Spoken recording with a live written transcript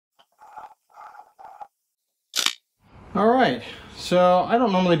Alright, so I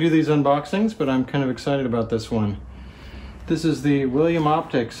don't normally do these unboxings, but I'm kind of excited about this one. This is the William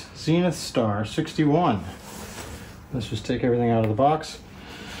Optics ZenithStar 61. Let's just take everything out of the box.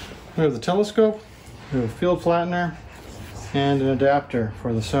 We have the telescope, we have a field flattener, and an adapter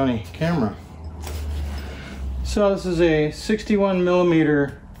for the Sony camera. So this is a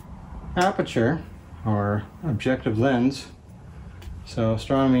 61mm aperture, or objective lens. So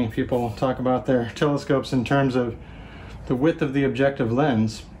astronomy people talk about their telescopes in terms of the width of the objective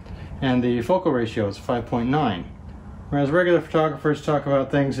lens, and the focal ratio is 5.9. Whereas regular photographers talk about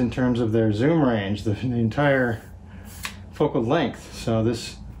things in terms of their zoom range, the entire focal length. So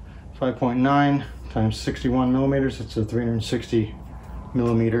this 5.9 times 61mm, it's a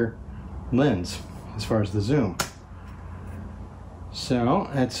 360mm lens as far as the zoom. So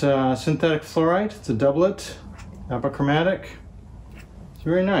it's synthetic fluorite, it's a doublet, apochromatic. It's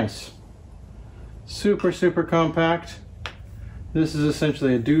very nice. Super compact. This is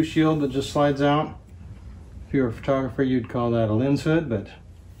essentially a dew shield that just slides out. If you were a photographer, you'd call that a lens hood, but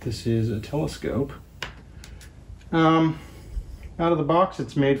this is a telescope. Out of the box,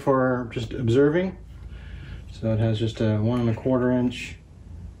 it's made for just observing. So it has just a 1 1/4 inch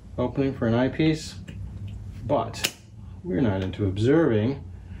opening for an eyepiece. But we're not into observing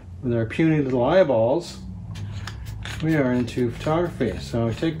with our puny little eyeballs. We are into photography. So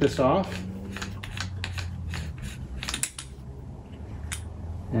I take this off.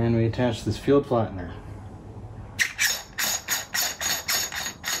 And we attach this field flattener.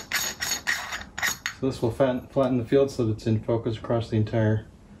 So this will flatten the field so that it's in focus across the entire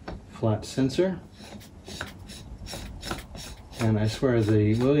flat sensor. And I swear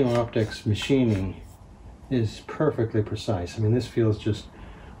the William Optics machining is perfectly precise. I mean, this feels just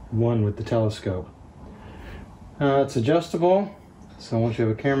one with the telescope. It's adjustable, so once you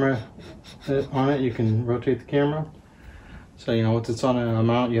have a camera on it, you can rotate the camera. So, you know, once it's on a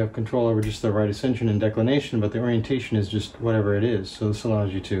mount, you have control over just the right ascension and declination, but the orientation is just whatever it is. So this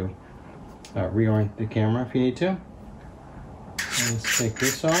allows you to reorient the camera if you need to. And let's take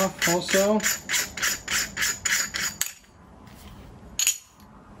this off also.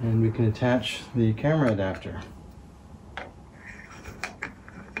 And we can attach the camera adapter.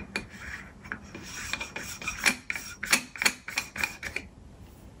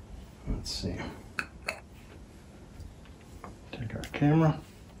 Let's see. Take our camera.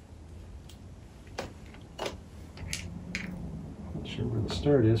 Not sure where the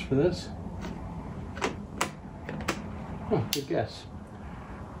start is for this. Oh, good guess.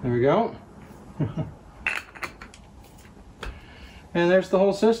 There we go. And there's the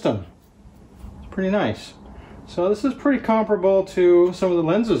whole system. It's pretty nice. So this is pretty comparable to some of the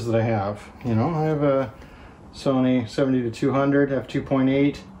lenses that I have. You know, I have a Sony 70-200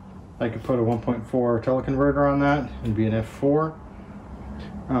 f2.8. I could put a 1.4 teleconverter on that and be an f4.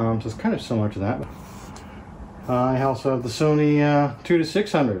 So it's kind of similar to that. I also have the Sony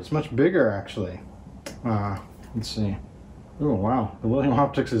 2-600. It's much bigger actually. Let's see. Oh wow, the William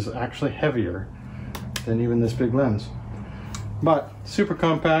Optics is actually heavier than even this big lens. But super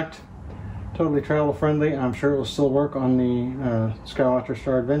compact, totally travel friendly. I'm sure it will still work on the Skywatcher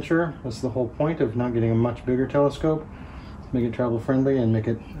Star Adventure. That's the whole point of not getting a much bigger telescope. Make it travel friendly and make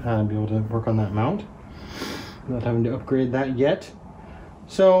it be able to work on that mount without having to upgrade that yet.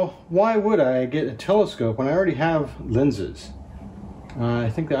 So why would I get a telescope when I already have lenses? I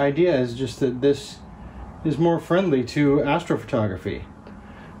think the idea is just that this is more friendly to astrophotography.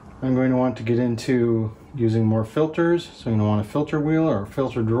 I'm going to want to get into using more filters, so I'm going to want a filter wheel or a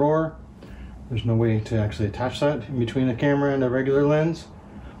filter drawer. There's no way to actually attach that in between a camera and a regular lens.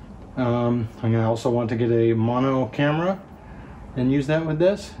 I'm going to also want to get a mono camera and use that with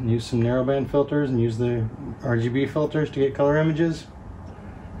this, and use some narrowband filters and use the RGB filters to get color images.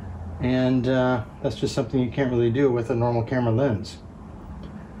 And that's just something you can't really do with a normal camera lens.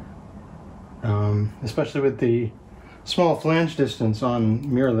 Especially with the small flange distance on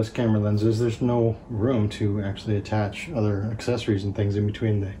mirrorless camera lenses, there's no room to actually attach other accessories and things in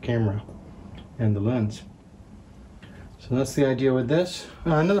between the camera and the lens. So that's the idea with this.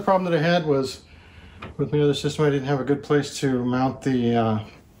 Another problem that I had was with my other system, I didn't have a good place to mount the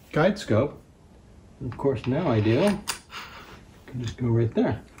guide scope. And of course now I do. I can just go right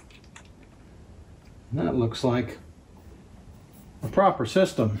there. And that looks like a proper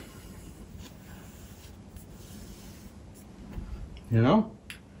system. You know?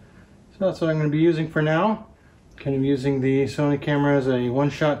 So that's what I'm going to be using for now. Kind of using the Sony camera as a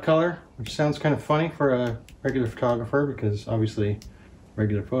one-shot color, which sounds kind of funny for a regular photographer because obviously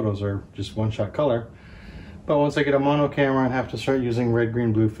regular photos are just one-shot color. But once I get a mono camera and have to start using red,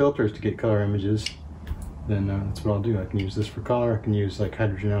 green, blue filters to get color images, then that's what I'll do. I can use this for color. I can use like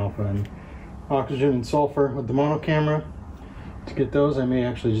hydrogen alpha and oxygen and sulfur with the mono camera. To get those, I may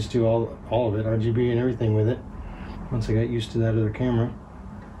actually just do all of it, RGB and everything with it, once I get used to that other camera.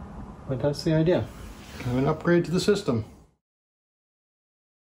 But that's the idea. An upgrade to the system.